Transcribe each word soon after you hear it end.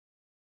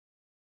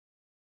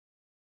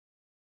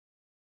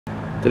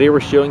Today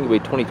we're showing you a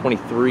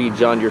 2023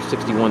 John Deere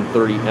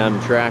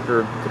 6130M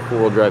tractor. It's a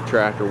four-wheel drive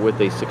tractor with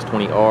a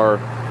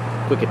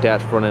 620R quick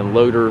attach front end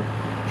loader.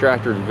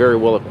 Tractor is very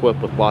well equipped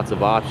with lots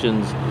of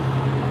options.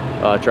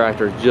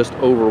 Tractor is just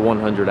over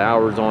 100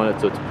 hours on it,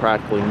 so it's a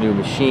practically new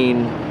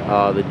machine.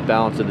 The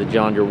balance of the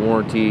John Deere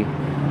warranty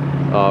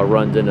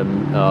runs in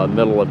the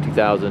middle of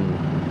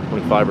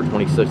 2025 or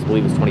 26, I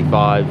believe it's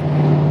 25.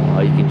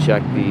 You can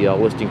check the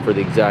listing for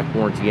the exact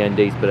warranty end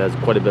dates, but it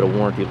has quite a bit of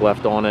warranty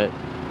left on it.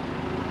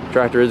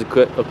 Tractor is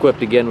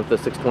equipped again with the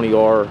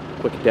 620R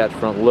quick attach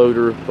front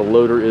loader. The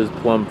loader is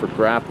plumbed for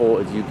grapple,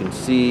 as you can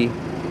see.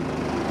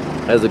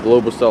 Has a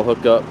global cell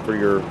hookup for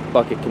your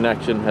bucket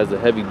connection. Has a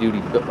heavy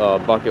duty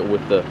bucket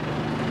with the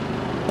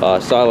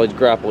silage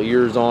grapple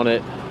ears on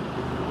it.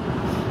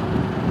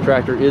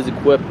 Tractor is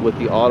equipped with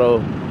the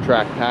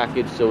AutoTrac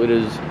package, so it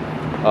is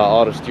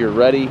AutoTrac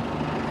Ready.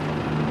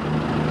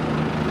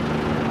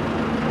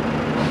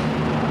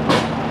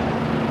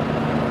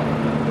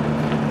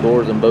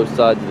 Doors on both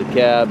sides of the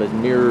cab, has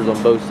mirrors on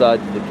both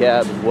sides of the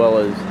cab, as well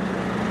as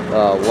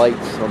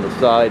lights on the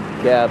side of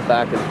the cab,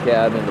 back of the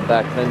cab, and the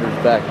back fenders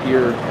back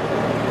here.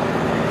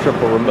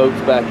 Triple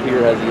remotes back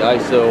here, has the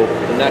ISO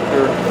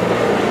connector,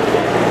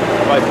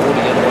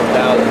 540 and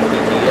 1000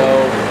 PTO,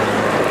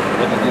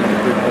 heavy-duty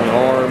 3-point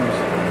arms.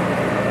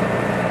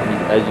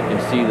 As you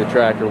can see, the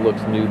tractor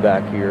looks new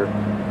back here.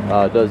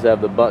 It does have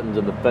the buttons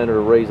in the fender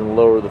to raise and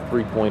lower the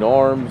 3-point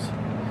arms.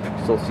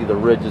 Still see the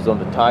ridges on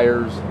the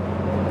tires.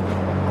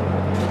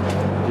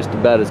 Just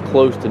about as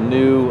close to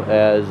new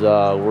as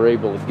we're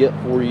able to get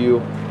for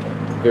you.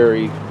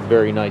 Very,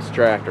 very nice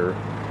tractor.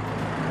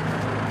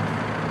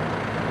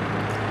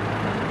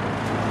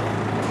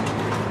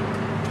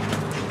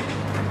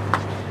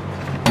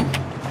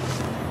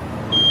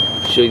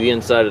 Show you the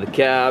inside of the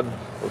cab.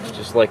 Looks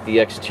just like the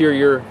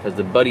exterior. Has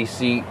the buddy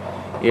seat,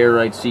 air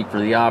ride seat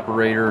for the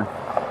operator,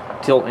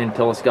 tilt and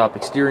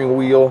telescopic steering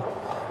wheel.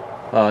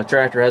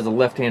 Tractor has a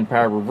left-hand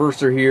power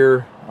reverser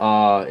here.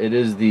 It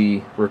is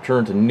the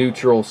return to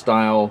neutral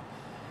style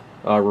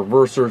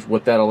reversers.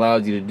 What that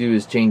allows you to do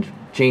is change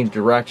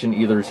direction,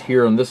 either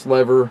here on this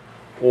lever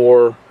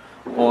or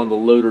on the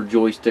loader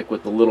joystick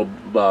with the little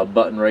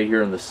button right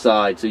here on the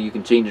side. So you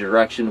can change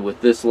direction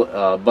with this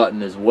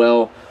button as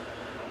well.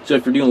 So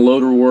if you're doing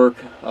loader work,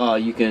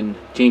 you can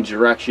change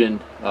direction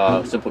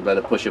simply by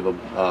the push of a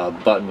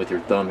button with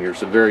your thumb here.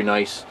 So very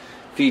nice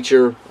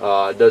feature.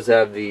 It does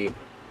have the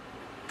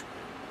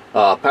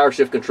power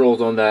shift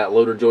controls on that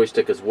loader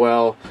joystick as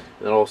well,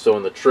 and then also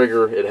on the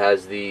trigger it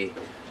has the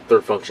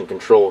third function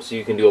control, so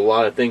you can do a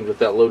lot of things with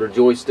that loader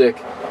joystick.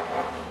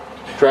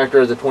 Tractor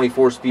has a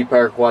 24-speed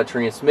PwrQuad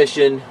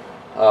transmission,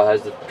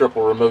 has the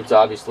triple remotes,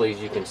 obviously, as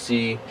you can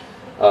see,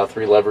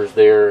 3 levers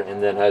there,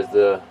 and then has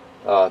the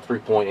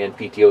 3-point and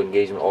PTO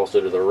engagement also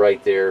to the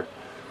right there.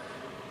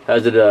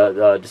 Has it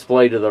a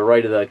display to the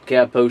right of the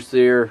cab post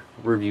there,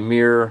 rearview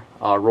mirror,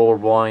 roller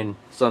blind,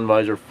 sun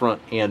visor front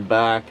and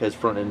back, has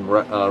front and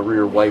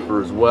rear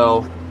wiper as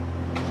well.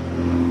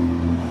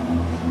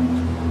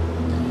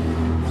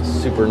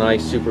 Super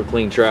nice, super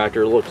clean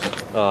tractor. Looks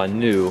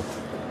new.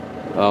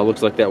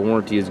 Looks like that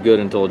warranty is good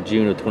until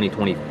June of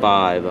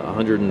 2025.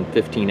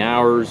 115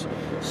 hours.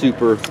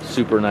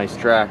 Super nice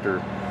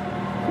tractor.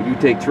 We do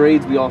take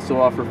trades. We also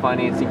offer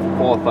financing for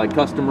qualified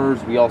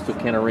customers. We also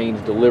can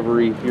arrange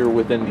delivery here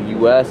within the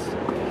U.S.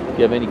 If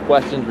you have any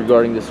questions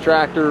regarding this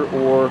tractor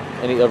or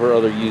any of our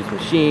other used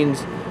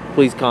machines,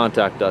 please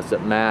contact us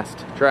at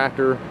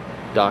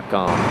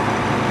masttractor.com.